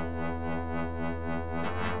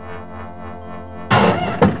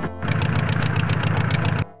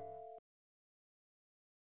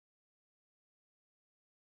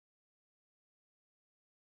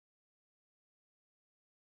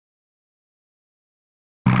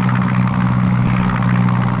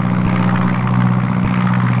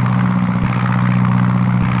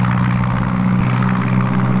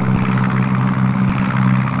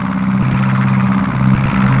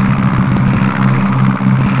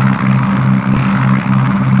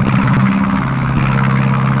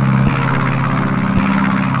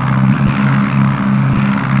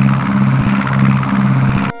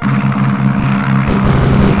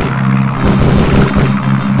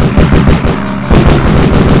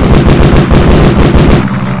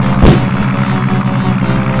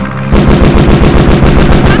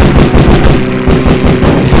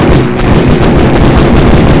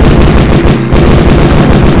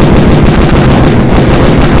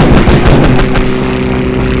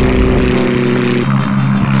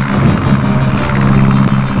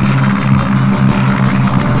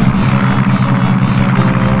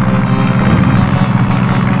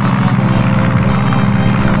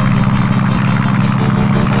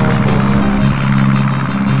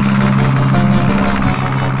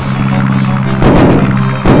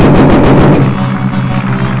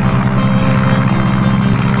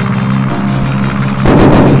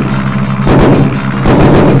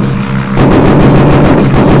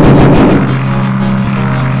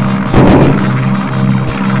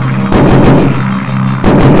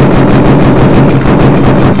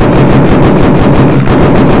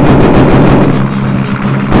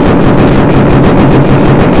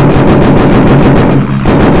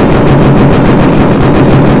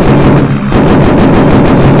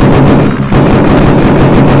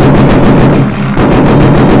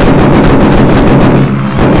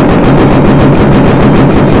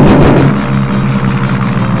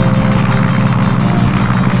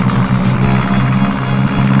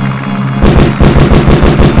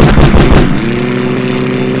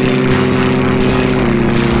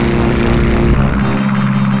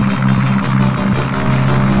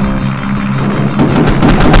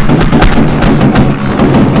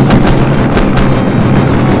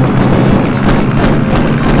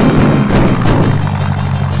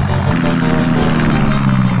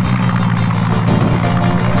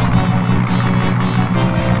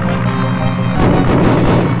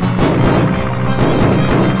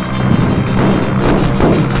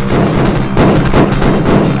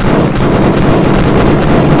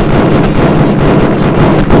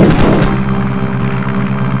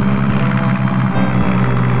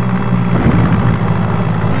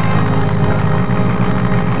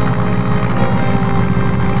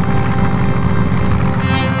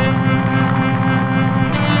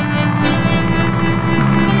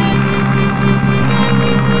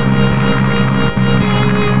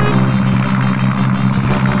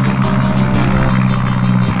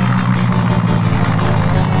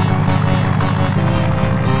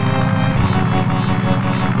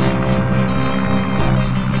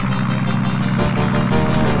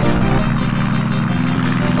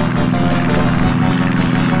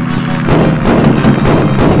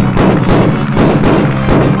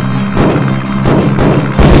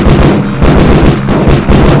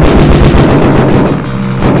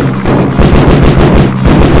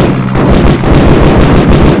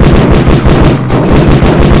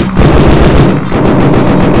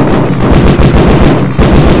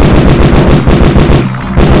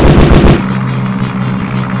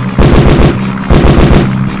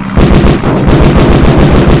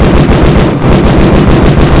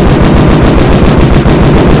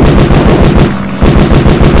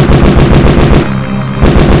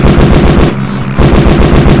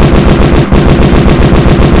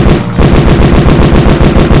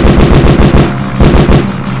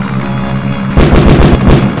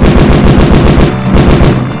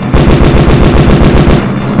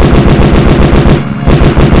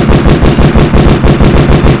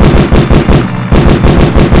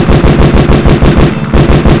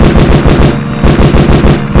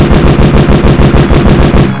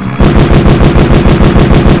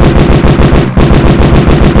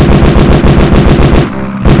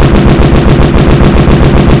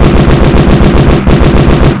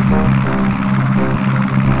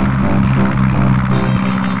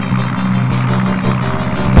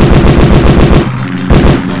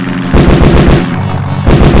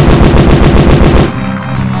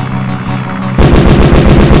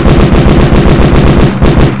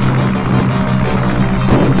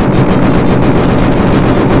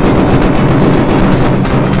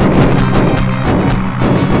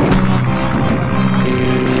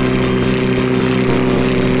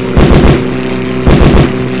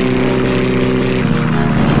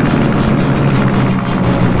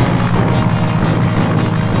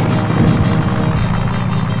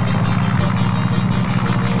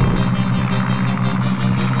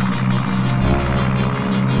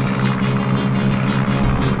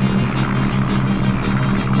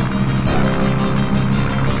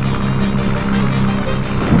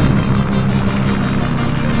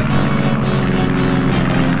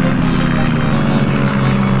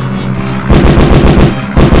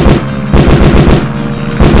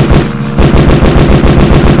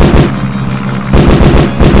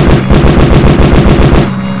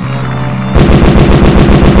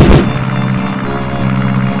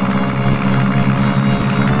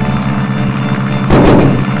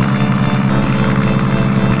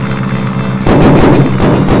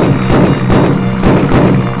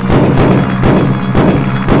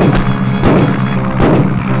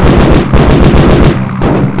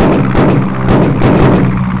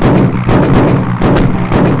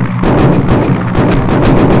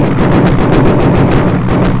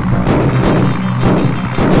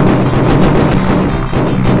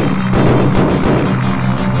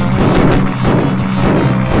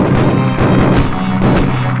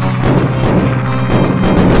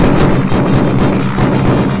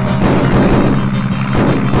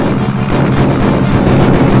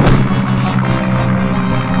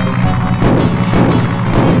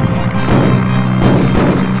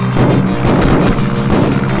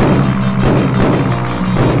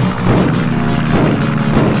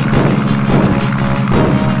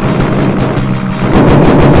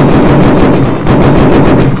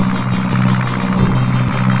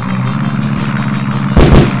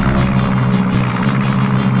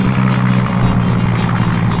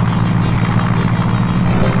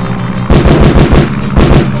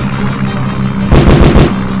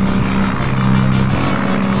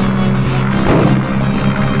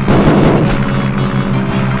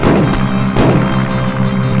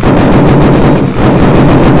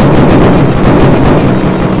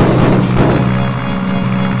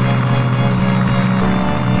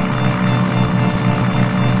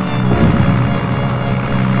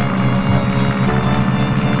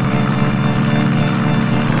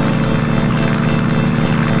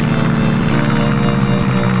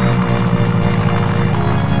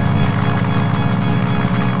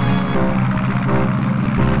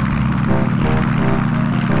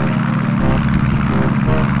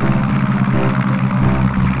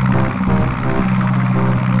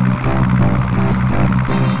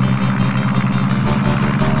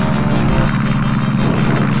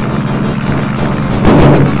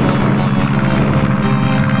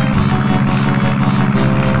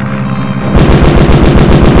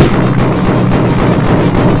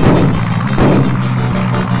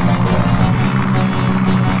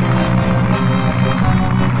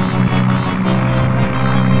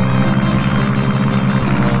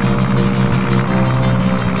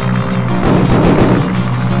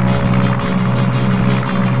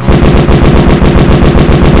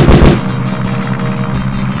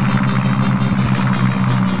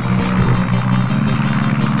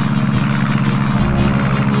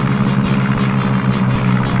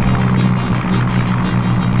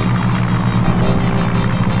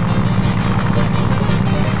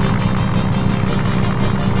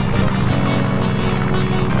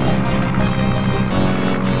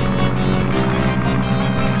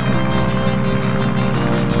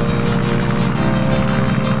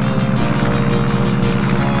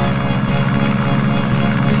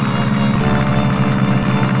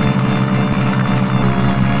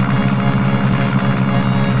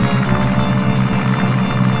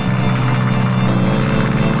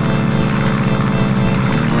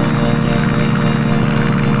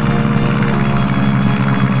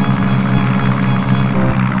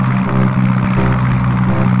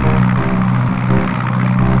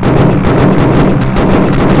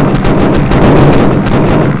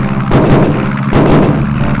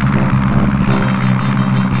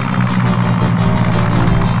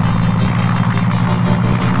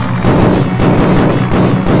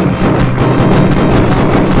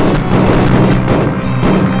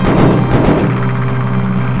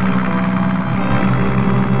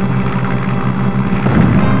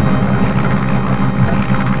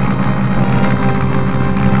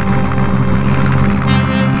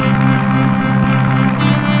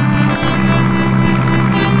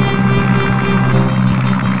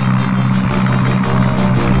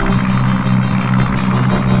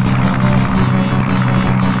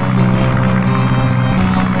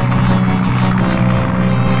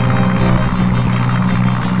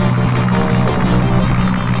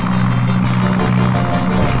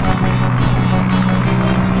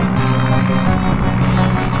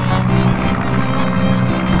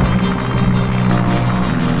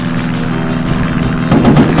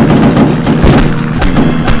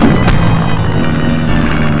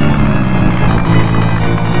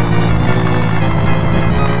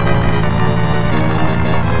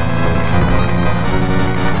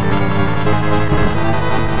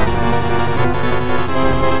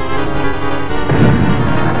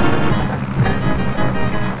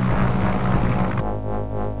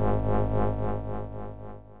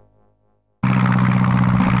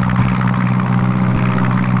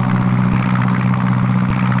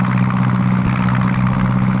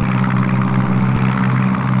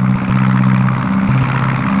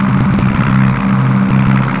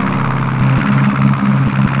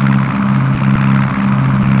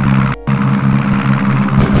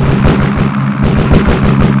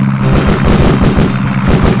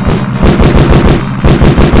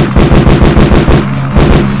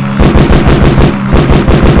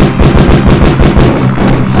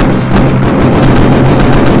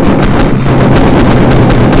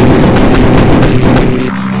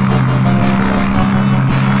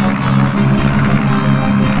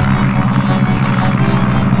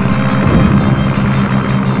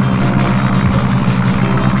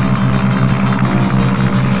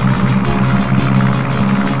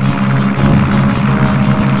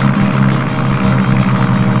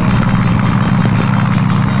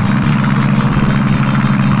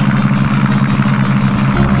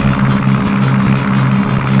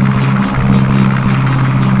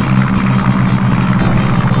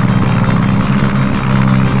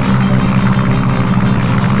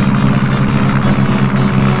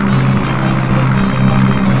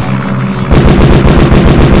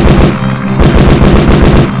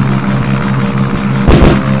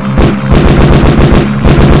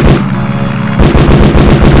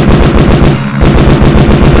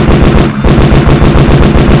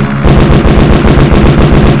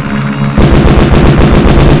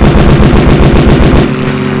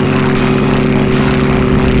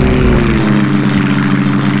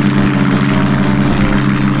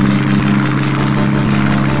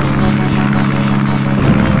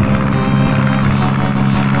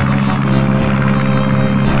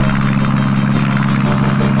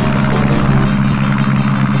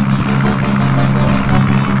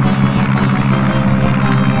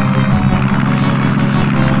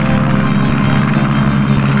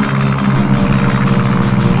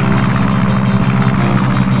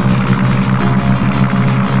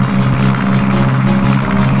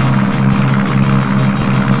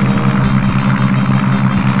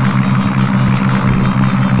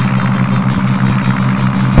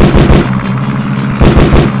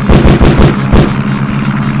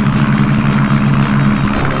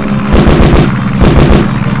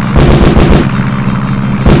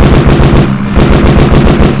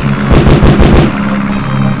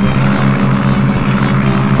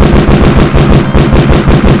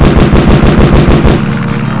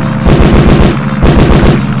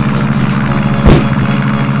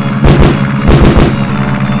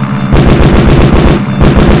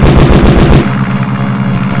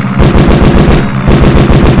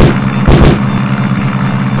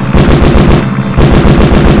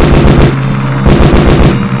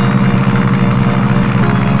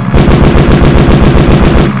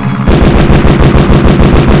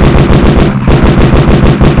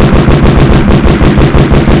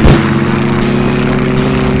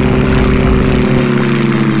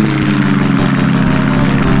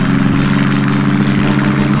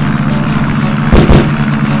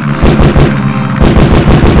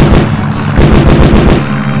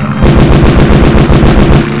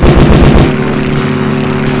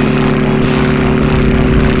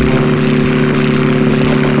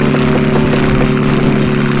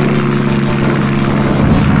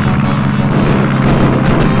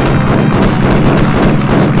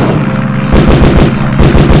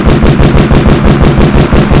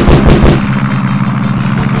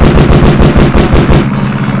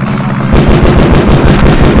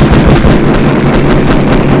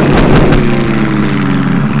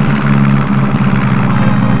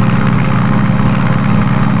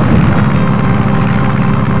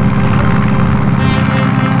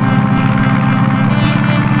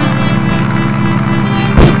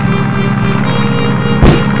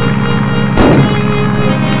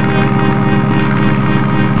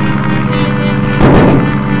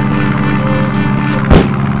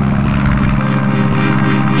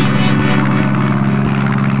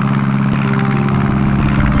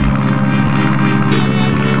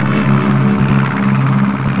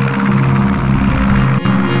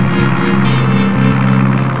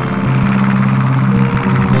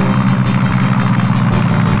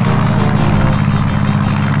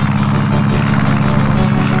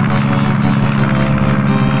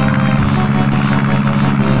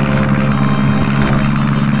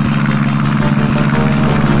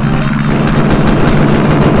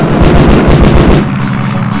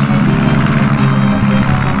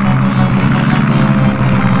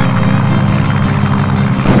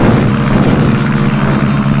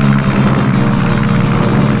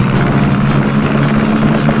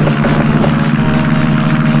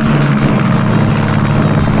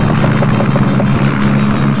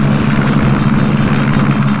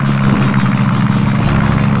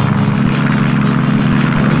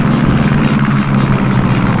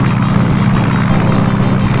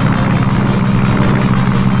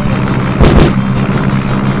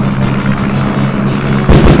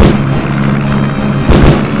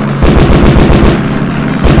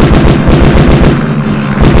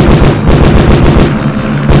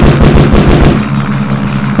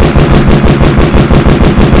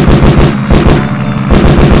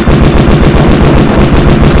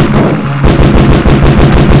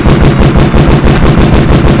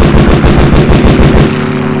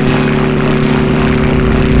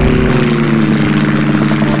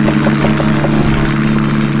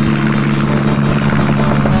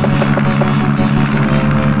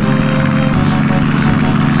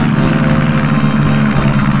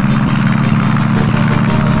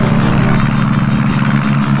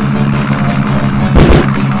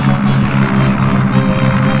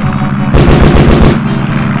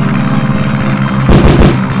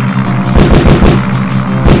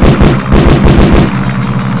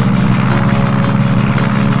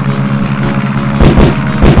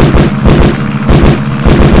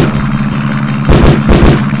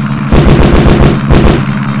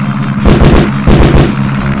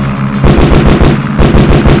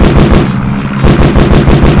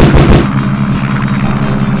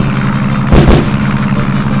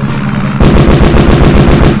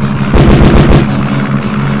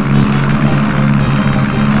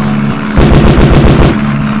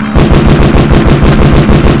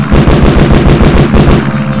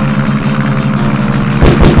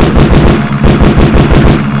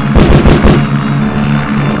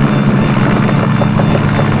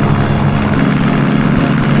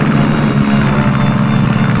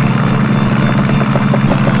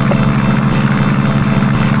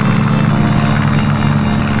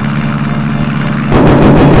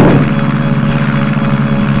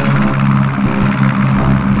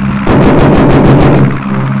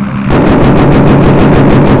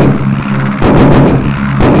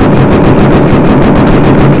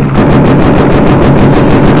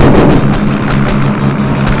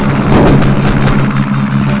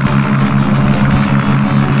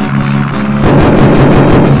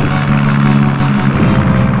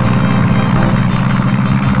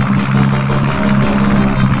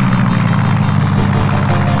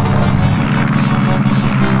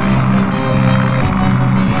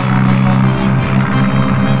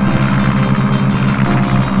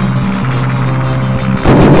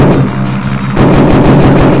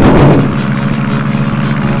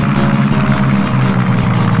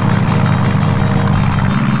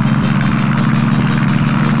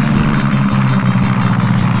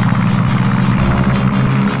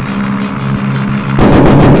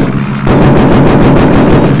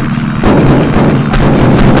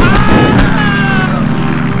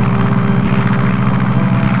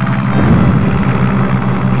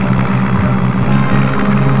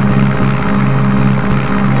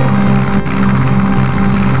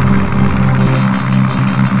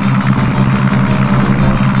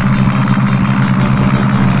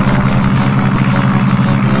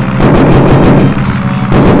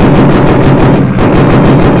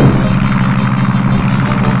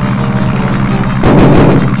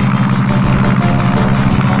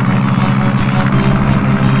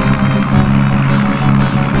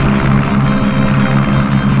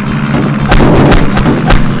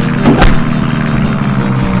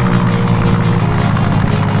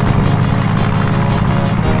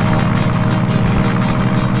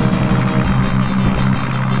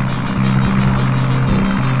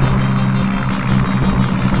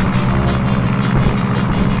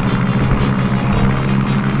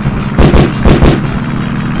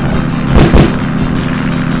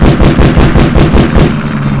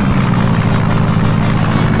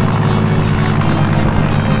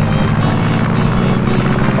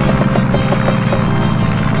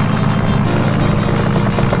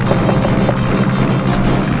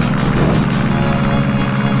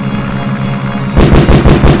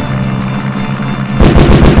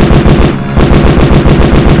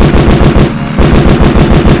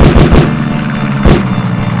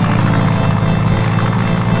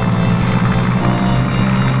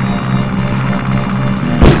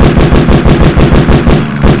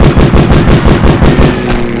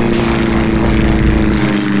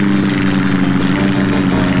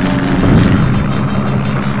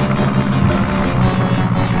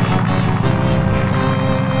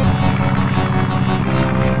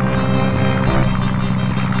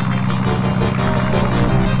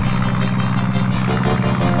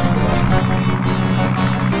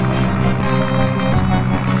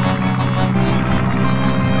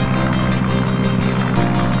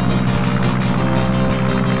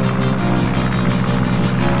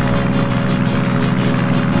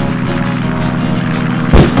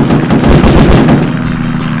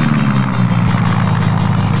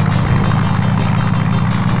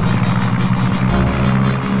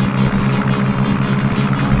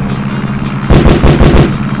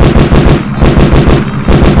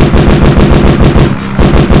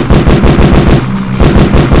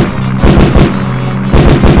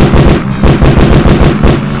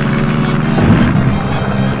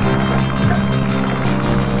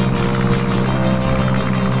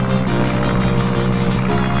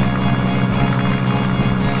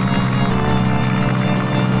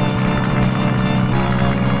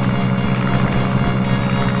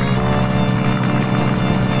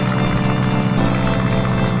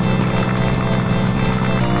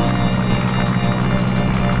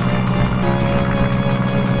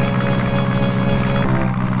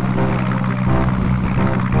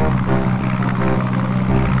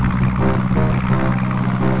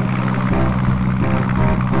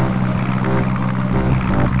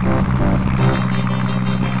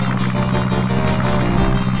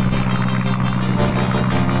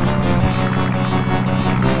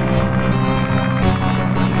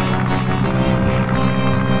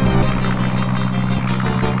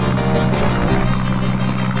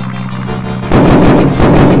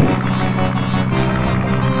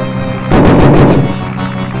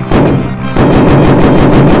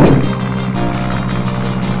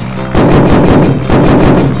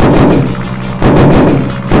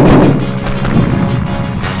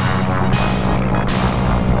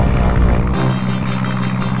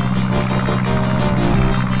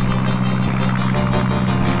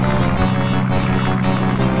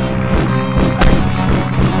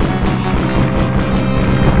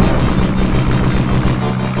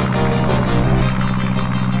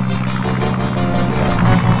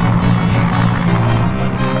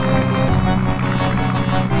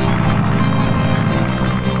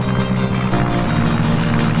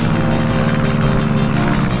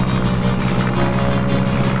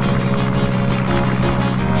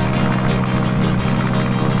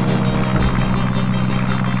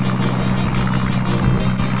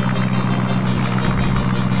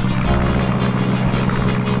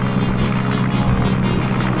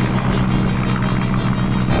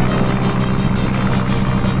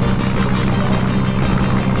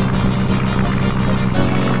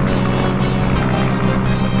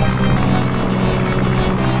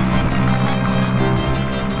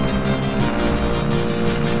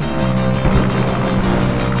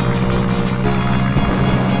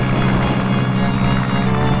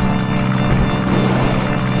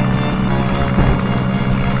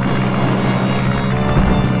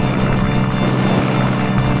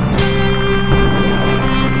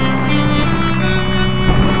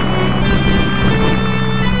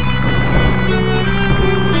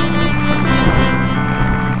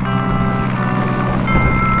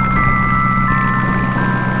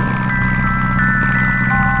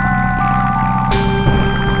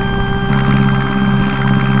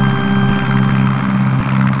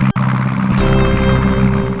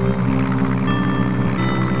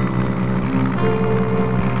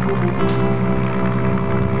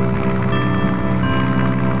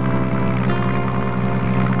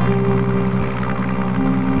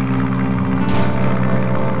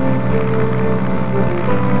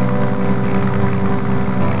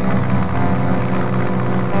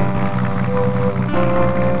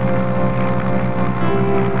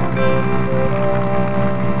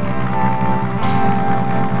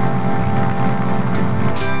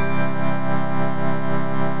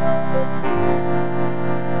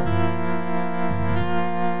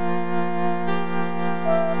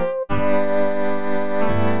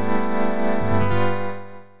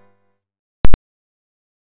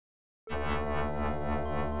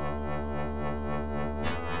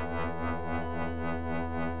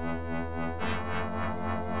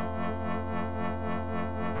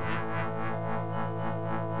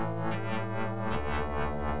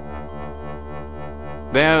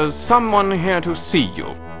 There's someone here to see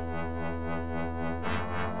you.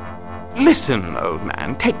 Listen, old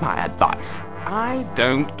man, take my advice. I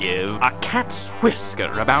don't give a cat's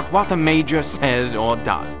whisker about what the Major says or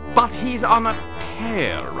does. But he's on a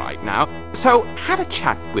tear right now, so have a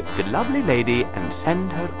chat with the lovely lady and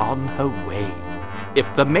send her on her way. If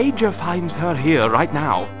the Major finds her here right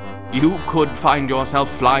now, you could find yourself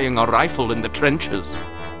flying a rifle in the trenches.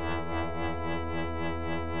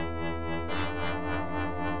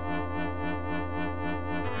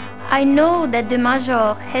 I know that the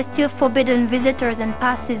Major has still forbidden visitors and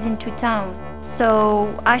passes into town,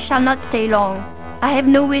 so I shall not stay long. I have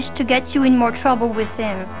no wish to get you in more trouble with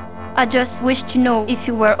him. I just wish to know if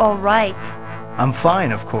you were all right. I'm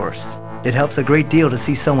fine, of course. It helps a great deal to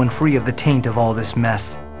see someone free of the taint of all this mess.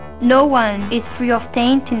 No one is free of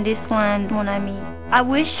taint in this land, mon ami. I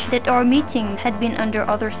wish that our meeting had been under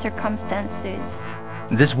other circumstances.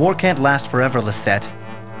 This war can't last forever, Lisette.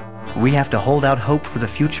 We have to hold out hope for the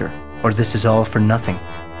future, or this is all for nothing.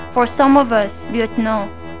 For some of us,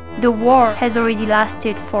 Lieutenant, the war has already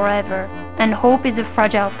lasted forever, and hope is a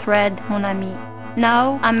fragile thread, mon ami.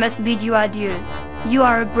 Now I must bid you adieu. You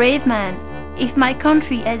are a brave man. If my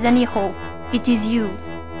country has any hope, it is you.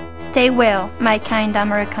 Stay well, my kind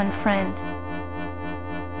American friend.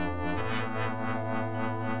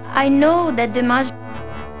 I know that the Major...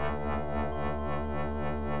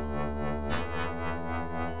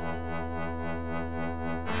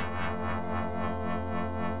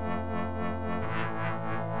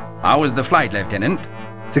 How was the flight, Lieutenant?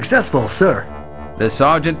 Successful, sir. The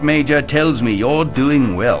Sergeant Major tells me you're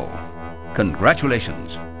doing well.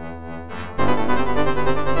 Congratulations.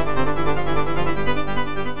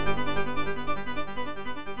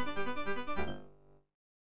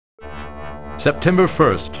 September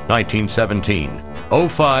 1st, 1917,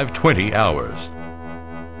 05:20 hours.